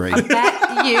Lansbury. I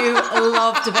bet you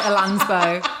loved a bit of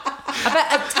Lansbo. I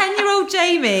bet a 10-year-old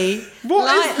Jamie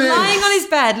lying on his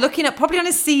bed, looking up, probably on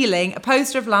his ceiling, a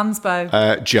poster of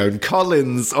Lansbo. Joan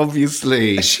Collins,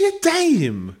 obviously. Is she a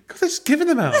dame? God, they're just giving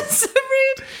them out. So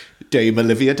rude. Dame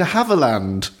Olivia de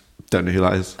Havilland. Don't know who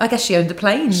that is. I guess she owned the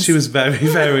planes. She was very,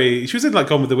 very... She was in, like,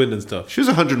 Gone with the Wind and stuff. She was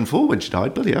 104 when she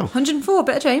died, bloody hell. 104,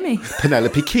 bit of Jamie.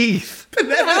 Penelope Keith.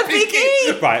 Penelope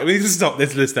Keith. Right, we need to stop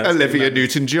this list. Olivia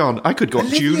Newton-John. I could go on.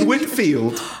 June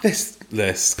Whitfield. This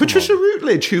list. come Patricia on.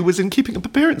 Routledge, who was in Keeping Up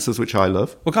Appearances, which I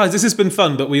love. Well, guys, this has been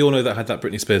fun, but we all know that I had that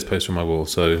Britney Spears poster on my wall,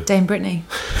 so... Dame Britney.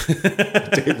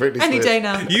 Any day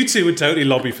now. You two would totally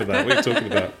lobby for that. What are you talking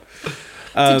about?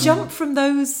 To jump from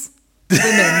those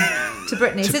women to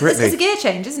Britney. It's a gear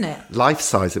change, isn't it? Life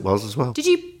size it was as well. Did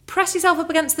you press yourself up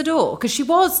against the door? Because she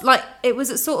was, like, it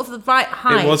was at sort of the right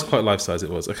height. It was quite life-size, it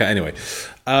was. Okay, anyway.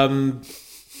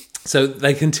 So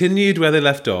they continued where they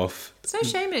left off. There's no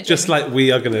shame in it, Just Jamie. like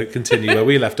we are going to continue where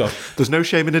we left off. There's no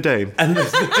shame in a dame. And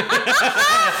That's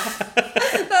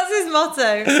his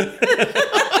motto.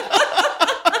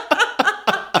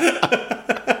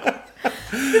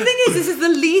 The thing is, this is the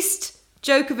least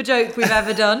joke of a joke we've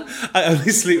ever done. I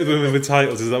only sleep with women with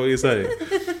titles, is that what you're saying?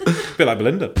 A bit like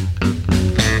Belinda.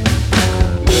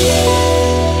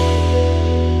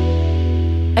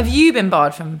 Have you been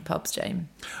barred from pubs, James?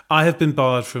 I have been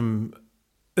barred from...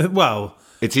 Well...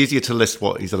 It's easier to list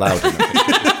what he's allowed in.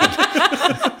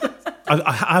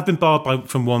 I have been barred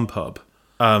from one pub,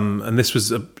 and this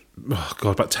was,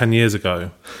 about 10 years ago.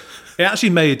 It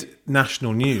actually made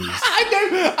national news.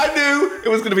 I knew it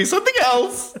was going to be something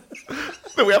else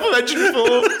that we haven't mentioned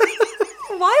before.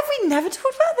 Why have we never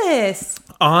talked about this?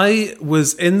 I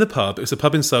was in the pub. It was a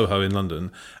pub in Soho in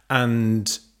London,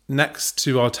 and next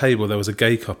to our table there was a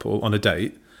gay couple on a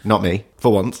date. Not me,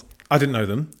 for once. I didn't know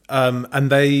them, and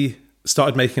they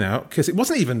started making out because it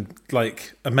wasn't even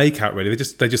like a make-out really.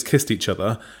 They just kissed each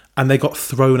other, and they got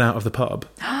thrown out of the pub.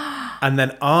 And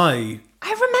then I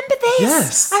remember this.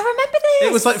 Yes. I remember this.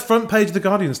 It was like front page of the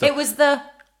Guardian and stuff. It was the...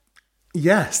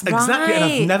 Yes, exactly. And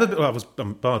I've Right. never been, well,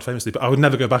 I'm barred famously, but I would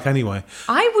never go back anyway.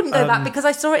 I wouldn't go back because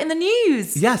I saw it in the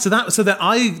news. Yeah, so that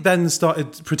I then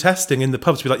started protesting in the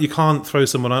pub to be like, you can't throw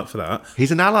someone out for that.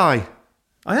 He's an ally.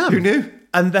 I am. Who knew?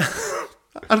 And then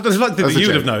I'd like to think That's that a you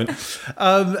would joke. have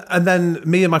known. And then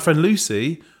me and my friend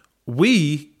Lucy,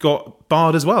 we got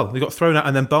barred as well. We got thrown out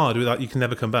and then barred. We were like, you can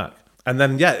never come back. And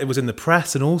then, yeah, it was in the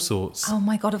press and all sorts. Oh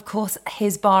my God, of course,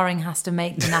 his barring has to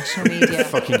make the national media.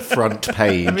 Fucking front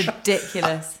page.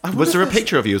 Ridiculous. Was there a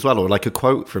picture of you as well, or like a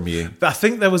quote from you? I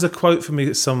think there was a quote from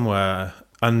me somewhere,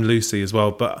 and Lucy as well.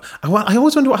 But I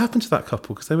always wonder what happened to that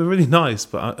couple because they were really nice.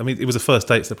 But I mean, it was a first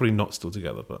date, so they're probably not still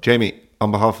together. But Jamie, on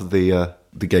behalf of the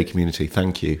gay community,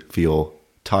 thank you for your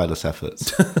tireless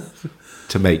efforts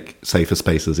to make safer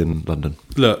spaces in London.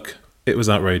 look, it was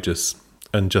outrageous,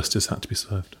 and justice had to be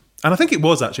served. And I think it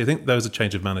was actually. I think there was a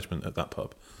change of management at that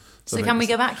pub. So I think can we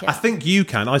it's- go back yet? I think you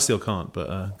can. I still can't,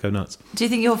 but go nuts. Do you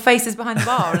think your face is behind the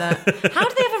bar? Or no? How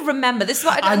do they ever remember? This is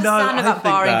what I don't I know, understand I about think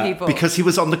barring that. people. Because he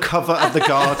was on the cover of The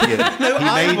Guardian.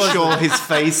 I He made wasn't. sure his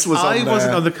face was on I there.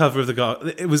 wasn't on the cover of the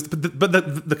Guardian. It was, but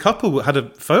the couple had a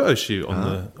photo shoot on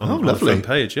the lovely. front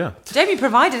page. Yeah. Jamie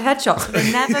provided headshots, but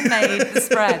they never made the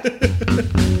spread.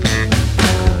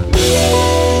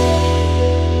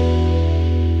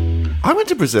 I went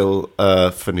to Brazil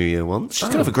for New Year once. She's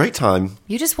going to have a great time.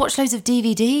 You just watch loads of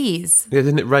DVDs. Yeah,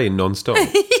 didn't it rain non-stop?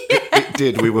 It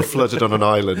did. We were flooded on an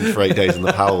island for 8 days and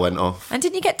the power went off. And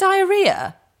didn't you get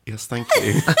diarrhea? Yes, thank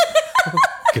you.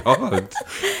 God.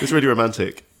 It was really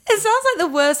romantic. It sounds like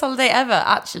the worst holiday ever,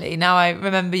 actually, now I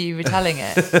remember you retelling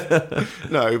it.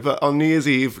 No, but on New Year's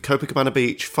Eve, Copacabana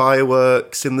Beach,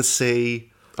 fireworks in the sea.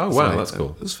 Oh, wow, that's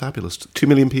cool. It was fabulous. 2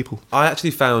 million people. I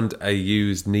actually found a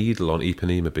used needle on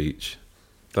Ipanema Beach.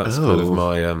 That's kind of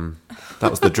my... That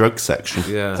was the drug section.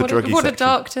 Yeah. The druggy What a section.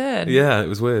 dark turn. Yeah, it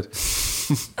was weird.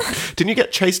 Didn't you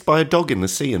get chased by a dog in the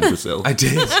sea in Brazil? I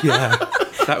did. Yeah.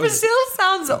 That was... Brazil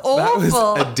sounds That awful.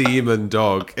 was a demon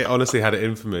dog. It honestly had it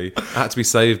in for me. I had to be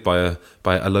saved by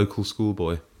a local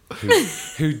schoolboy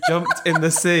who jumped in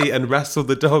the sea and wrestled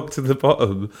the dog to the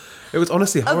bottom. It was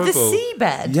honestly horrible. Of the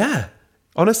seabed? Yeah.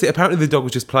 Honestly, apparently the dog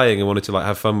was just playing and wanted to like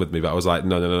have fun with me, but I was like,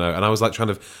 no. And I was like trying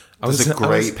to... There's a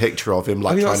great picture of him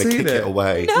like Have you trying not to seen kick it it?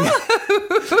 away.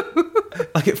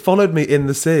 Like it followed me in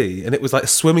the sea and it was like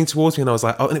swimming towards me and I was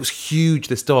like, oh, and it was huge,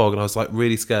 this dog, and I was like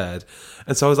really scared.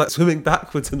 And so I was like swimming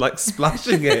backwards and like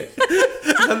splashing it.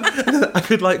 And and I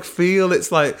could like feel its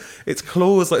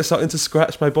claws like starting to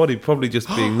scratch my body, probably just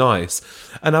being nice.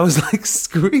 And I was like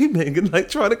screaming and like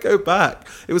trying to go back.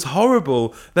 It was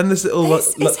horrible. Then this little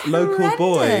local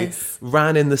boy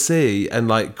ran in the sea and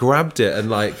like grabbed it and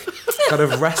like kind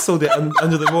of wrestled it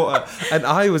under the water. And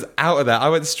I was out of there. I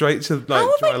went straight to like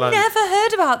dry land. I've never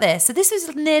heard about this. So this was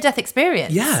a near-death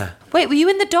experience. Yeah. Wait, were you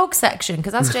in the dog section?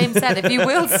 Because as James said, if you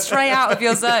will stray out of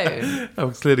your zone. Oh,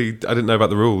 clearly, I didn't know about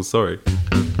the rules. Sorry.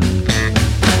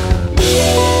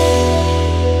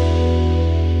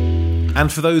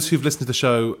 And for those who've listened to the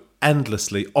show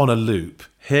endlessly on a loop,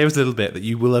 here's a little bit that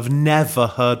you will have never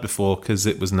heard before because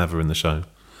it was never in the show.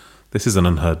 This is an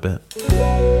unheard bit.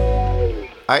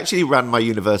 I actually ran my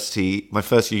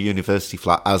first year university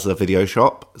flat as a video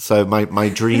shop. So my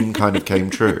dream kind of came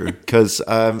true because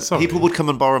people would come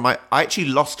and borrow I actually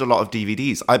lost a lot of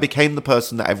DVDs. I became the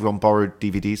person that everyone borrowed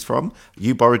DVDs from.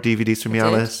 You borrowed DVDs from me,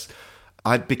 Alice.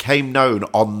 I became known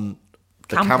on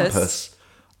the campus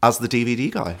as the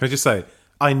DVD guy. Can I just say,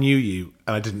 I knew you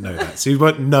and I didn't know that. So you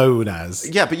weren't known as...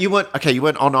 Yeah, but you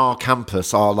weren't on our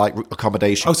campus, our like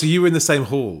accommodation. Oh, so you were in the same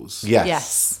halls?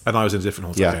 Yes. And I was in different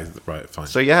halls? Yeah. Okay, right, fine.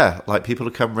 So yeah, like people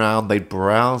would come round, they'd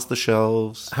browse the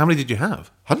shelves. How many did you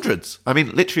have? Hundreds. I mean,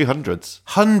 literally hundreds.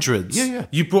 Hundreds? Yeah.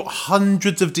 You brought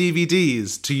hundreds of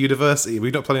DVDs to university. Were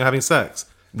you not planning on having sex?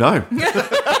 No.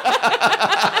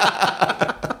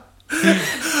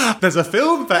 There's a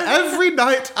film for every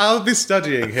night I'll be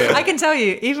studying here. I can tell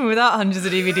you, even without hundreds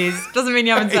of DVDs, doesn't mean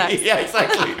you're having sex. Yeah,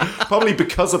 exactly. Probably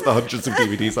because of the hundreds of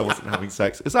DVDs I wasn't having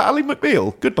sex. Is that Ally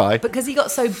McBeal? Goodbye. Because he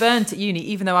got so burnt at uni,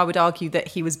 even though I would argue that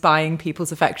he was buying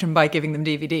people's affection by giving them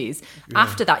DVDs. Yeah.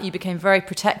 After that, you became very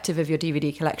protective of your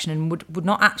DVD collection and would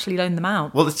not actually loan them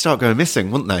out. Well, they'd start going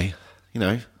missing, wouldn't they? You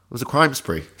know, it was a crime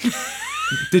spree.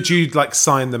 Did you like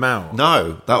sign them out?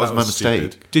 No, that was my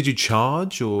mistake. Stupid. Did you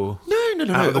charge or?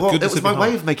 No. Well, it was my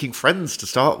way of making friends to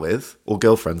start with, or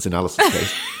girlfriends in Alice's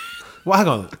case. Well, hang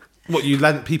on. What, you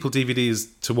lent people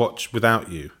DVDs to watch without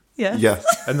you? Yes.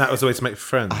 And that was the way to make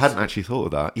friends? I hadn't actually thought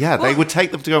of that. Yeah, they would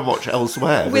take them to go and watch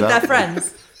elsewhere. With their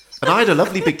friends. And I had a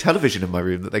lovely big television in my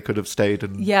room that they could have stayed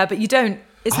and... Yeah, but you don't...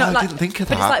 It's not I didn't think of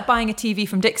that. But it's like buying a TV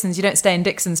from Dixon's. You don't stay in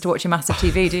Dixon's to watch your massive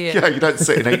TV, do you? Yeah, you don't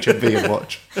sit in HMV and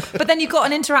watch. But then you got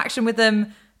an interaction with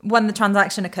them when the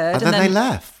transaction occurred. And then they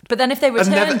left. But then if they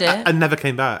returned and never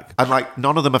came back. And like,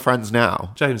 none of them are friends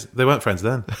now. James, they weren't friends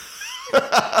then.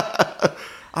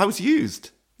 I was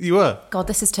used. You were? God,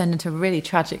 this has turned into a really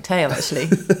tragic tale, actually.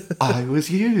 I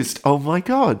was used. Oh my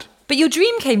God. But your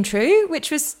dream came true, which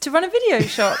was to run a video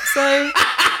shop, so...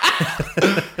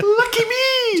 Lucky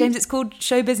me! James, it's called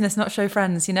show business, not show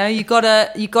friends, you know? You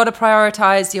gotta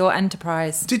prioritise your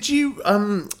enterprise. Did you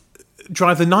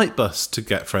drive the night bus to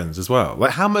get friends as well?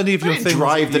 Like, how many of your things...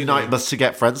 drive the night bus to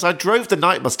get friends. I drove the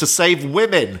night bus to save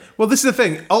women. Well, this is the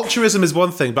thing. Altruism is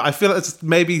one thing, but I feel like it's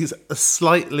maybe a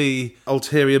slightly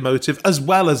ulterior motive as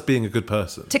well as being a good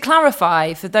person. To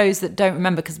clarify, for those that don't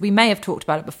remember, because we may have talked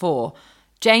about it before,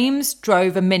 James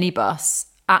drove a minibus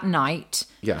at night,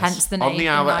 yes. Hence the name. On the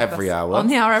hour, every hour. On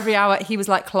the hour, every hour. He was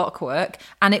like clockwork,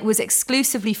 and it was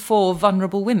exclusively for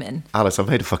vulnerable women. Alice, I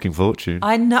made a fucking fortune.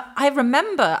 I know. I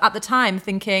remember at the time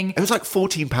thinking... It was like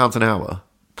 £14 an hour.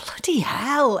 Bloody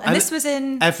hell. And this was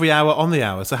in... Every hour on the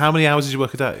hour. So how many hours did you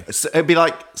work a day? So it'd be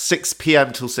like 6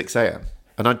 p.m. till 6 a.m.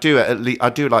 And I do it I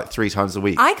do like 3 times a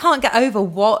week. I can't get over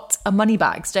what a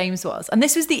moneybags James was. And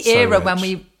this was the era rich. when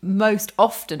we most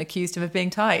often accused him of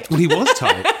being tight. Well, he was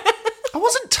tight. I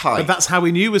wasn't tight. But that's how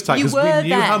we knew he was tight, You because we were knew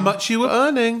then. how much you were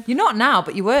earning. You're not now,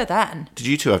 but you were then. Did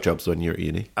you two have jobs when you were at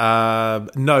uni?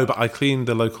 No, but I cleaned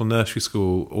the local nursery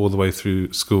school all the way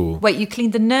through school. Wait, you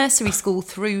cleaned the nursery school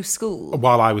through school?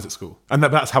 While I was at school. And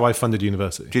that's how I funded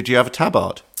university. Did you have a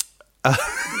tabard?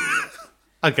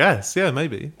 I guess, yeah,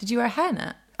 maybe. Did you wear a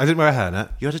hairnet? I didn't wear a hairnet.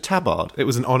 You had a tabard? It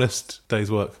was an honest day's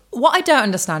work. What I don't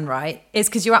understand, right, is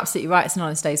because you're absolutely right, it's an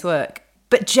honest day's work.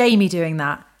 But Jamie doing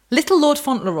that. Little Lord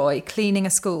Fauntleroy cleaning a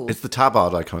school. It's the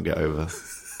tabard I can't get over.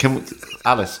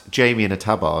 Alice, Jamie in a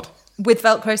tabard. With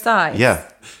Velcro thighs? Yeah.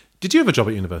 Did you have a job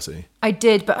at university? I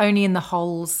did, but only in the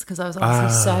holes, because I was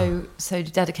obviously so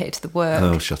dedicated to the work.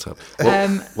 Oh, shut up.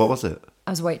 What was it? I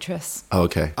was a waitress. Oh,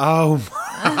 okay. Oh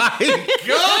my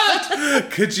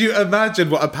God! Could you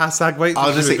imagine what a passag waitress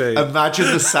Honestly, would be? imagine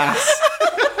the sass.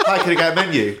 Hi, can I get a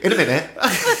menu? In a minute.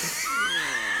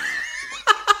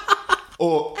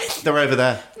 Or they're over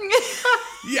there.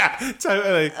 Yeah,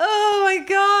 totally. Oh my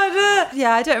God.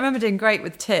 Yeah, I don't remember doing great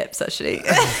with tips, actually.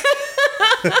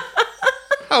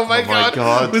 Oh my God.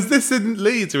 God. Was this in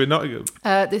Leeds or in Nottingham?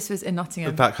 This was in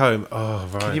Nottingham. Back home. Oh,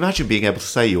 right. Can you imagine being able to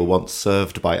say you were once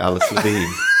served by Alice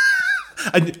Levine?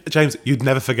 And James, you'd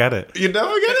never forget it. You never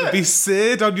It get would it. be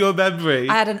seared on your memory.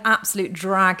 I had an absolute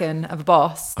dragon of a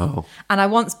boss. Oh. And I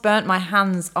once burnt my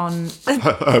hands on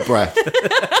Her breath.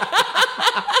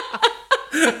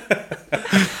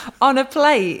 on a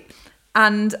plate,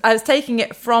 and I was taking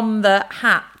it from the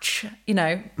hatch,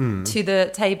 to the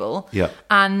table. Yeah.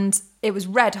 And it was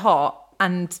red hot,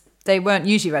 and they weren't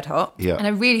usually red hot. Yeah. And I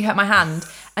really hurt my hand.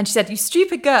 And she said, "You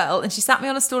stupid girl." And she sat me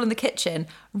on a stool in the kitchen,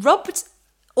 rubbed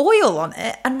oil on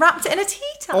it, and wrapped it in a tea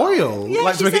towel. Oil?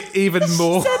 Like she to make it even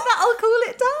more- She said that'll cool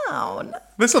it down.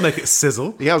 This will make it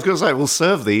sizzle. Yeah, I was going to say, we'll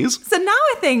serve these. So now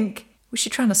I think, was she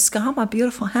trying to scar my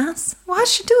beautiful hands? Why did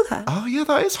she do that? Oh, yeah,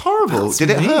 that is horrible. That's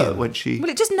Did it mean. hurt when she... Well,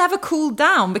 it just never cooled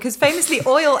down, because famously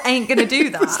oil ain't going to do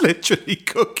that. It's literally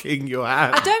cooking your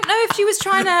hand. I don't know if she was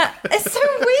trying to... It's so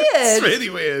weird. It's really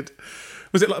weird.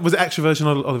 Was it extra virgin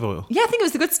olive oil? Yeah, I think it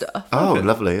was the good stuff. Oh,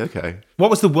 lovely, okay. What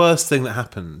was the worst thing that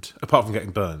happened, apart from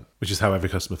getting burnt, which is how every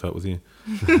customer felt with you?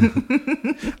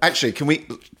 Actually, can we...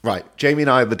 Right, Jamie and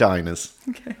I are the diners.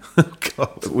 Okay.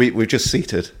 God. We're just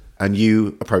seated, and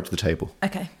you approach the table.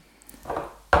 Okay. Oh,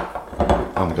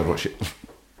 my God, what's it?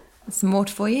 Some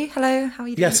water for you. Hello, how are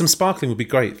you doing? Yeah, some sparkling would be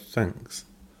great, thanks.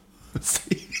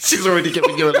 She's already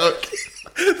giving you a look.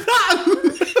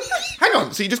 Hang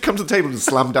on, so you just come to the table and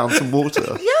slam down some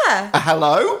water? Yeah.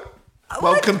 Hello?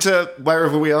 Welcome to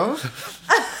wherever we are.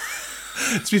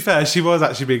 To be fair, she was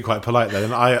actually being quite polite then,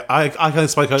 and I kind of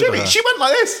spoke over Jimmy, her. she went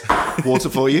like this. Water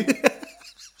for you.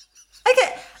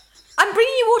 Okay. I'm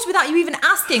bringing you water without you even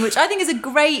asking, which I think is a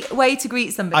great way to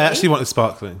greet somebody. I actually wanted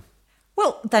sparkling.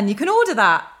 Well, then you can order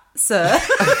that, sir.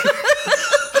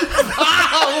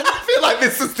 Oh, I feel like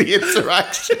this is the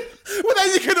interaction. Well,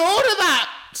 then you can order that,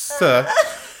 sir.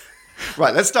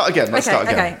 Right, let's start again.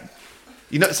 Okay.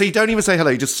 So you don't even say hello,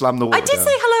 you just slam the water I did down.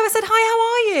 say hello. I said, hi, how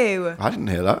are you? I didn't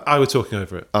hear that. I was talking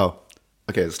over it. Oh.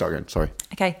 Okay, let's start again. Sorry.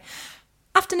 Okay.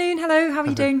 Afternoon, hello, how are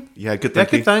you doing? Yeah, good, Yeah, thank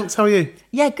good, you. thanks. How are you?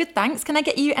 Yeah, good, thanks. Can I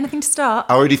get you anything to start?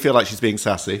 I already feel like she's being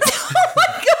sassy. Oh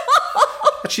my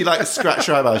God! She scratched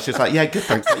her eyebrows. She's like, yeah, good,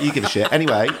 thanks. You give a shit.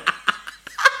 Anyway.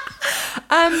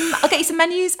 I'll get you some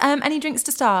menus. Any drinks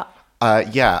to start?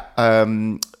 Yeah.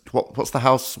 What's the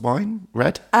house wine?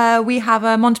 Red? We have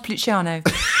a Montepulciano.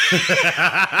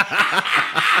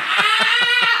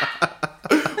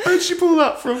 Where did she pull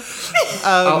that from?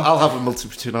 I'll have a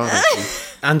Montepulciano.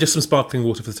 And just some sparkling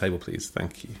water for the table, please.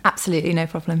 Thank you. Absolutely, no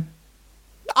problem.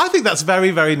 I think that's very,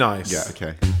 very nice. Yeah,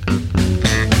 okay.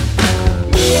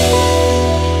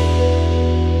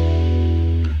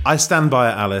 I stand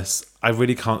by it, Alice. I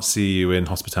really can't see you in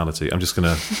hospitality. I'm just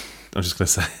gonna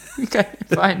say. Okay,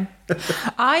 fine.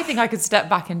 I think I could step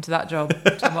back into that job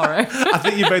tomorrow. I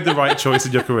think you made the right choice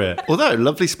in your career. Although,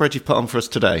 lovely spread you've put on for us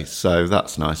today, so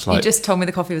that's nice. You just told me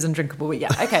the coffee was undrinkable, but yeah,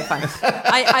 okay, fine.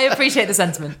 I appreciate the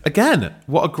sentiment. Again,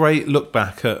 what a great look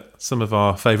back at some of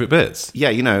our favourite bits. Yeah,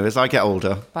 as I get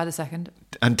older By the second.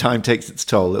 and time takes its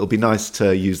toll, it'll be nice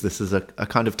to use this as a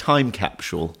kind of time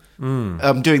capsule.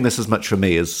 I'm doing this as much for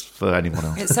me as for anyone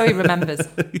else. It's so he remembers.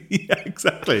 Yeah,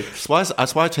 exactly.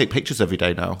 That's why I take pictures every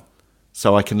day now.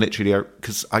 So I can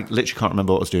because I literally can't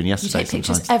remember what I was doing You yesterday take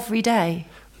pictures sometimes. every day.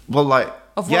 Well,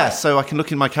 Of yeah, what? so I can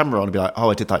look in my camera and be like, oh,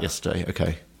 I did that yesterday.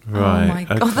 Okay. Right. Oh my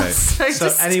God, okay. that's so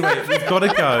anyway, we've got to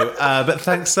go. But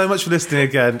thanks so much for listening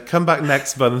again. Come back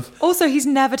next month. Also, he's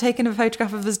never taken a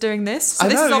photograph of us doing this. So I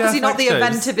this know, is obviously yeah, not the thanks,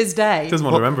 event James. of his day. Doesn't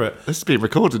want to remember it. This is being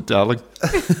recorded, darling.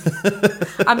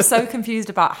 I'm so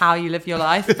confused about how you live your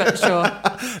life, but sure.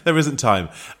 There isn't time.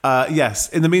 Yes.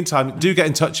 In the meantime, do get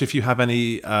in touch if you have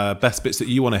any best bits that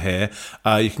you want to hear.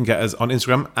 You can get us on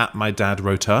Instagram at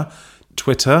MyDadWroteHer,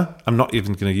 Twitter. I'm not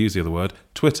even going to use the other word.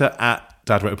 Twitter at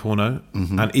dadwroteporno,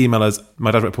 and email us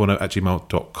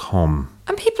mydadwroteporno@gmail.com.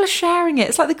 And people are sharing it.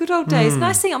 It's like the good old days.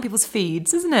 Nice seeing it on people's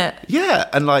feeds, isn't it? Yeah,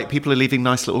 and people are leaving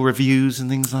nice little reviews and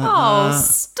things like Oh, that.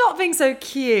 stop being so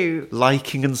cute.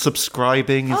 Liking and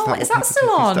subscribing. Is what that people still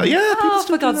do on? these days? Yeah, people Oh,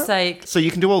 still for do God's that. sake. So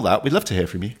you can do all that. We'd love to hear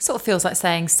from you. Sort of feels like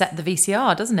saying set the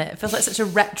VCR, doesn't it? It feels like such a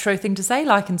retro thing to say,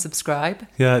 like and subscribe.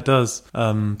 Yeah, it does.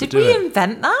 Did we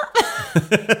invent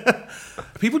that?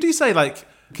 People do say,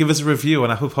 give us a review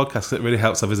on Apple Podcasts. It really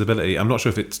helps our visibility. I'm not sure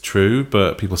if it's true,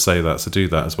 but people say that, so do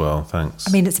that as well. Thanks.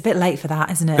 I mean, it's a bit late for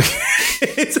that, isn't it?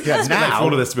 It's a bit late for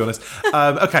all of this, to be honest.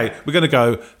 Okay, we're going to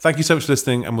go. Thank you so much for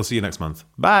listening, and we'll see you next month.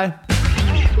 Bye.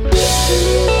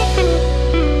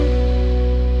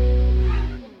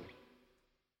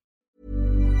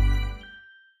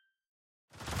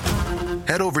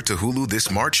 Head over to Hulu this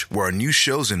March, where our new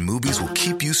shows and movies will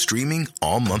keep you streaming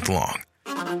all month long.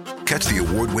 Catch the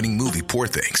award-winning movie Poor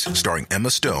Things, starring Emma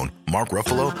Stone, Mark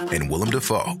Ruffalo, and Willem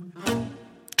Dafoe.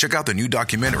 Check out the new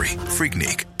documentary,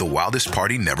 Freaknik, The Wildest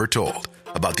Party Never Told,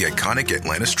 about the iconic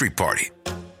Atlanta Street Party.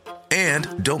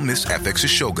 And don't miss FX's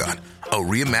Shogun, a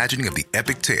reimagining of the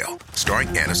epic tale starring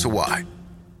Anna Sawai.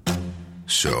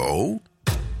 So,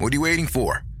 what are you waiting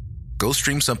for? Go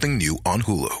stream something new on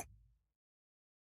Hulu.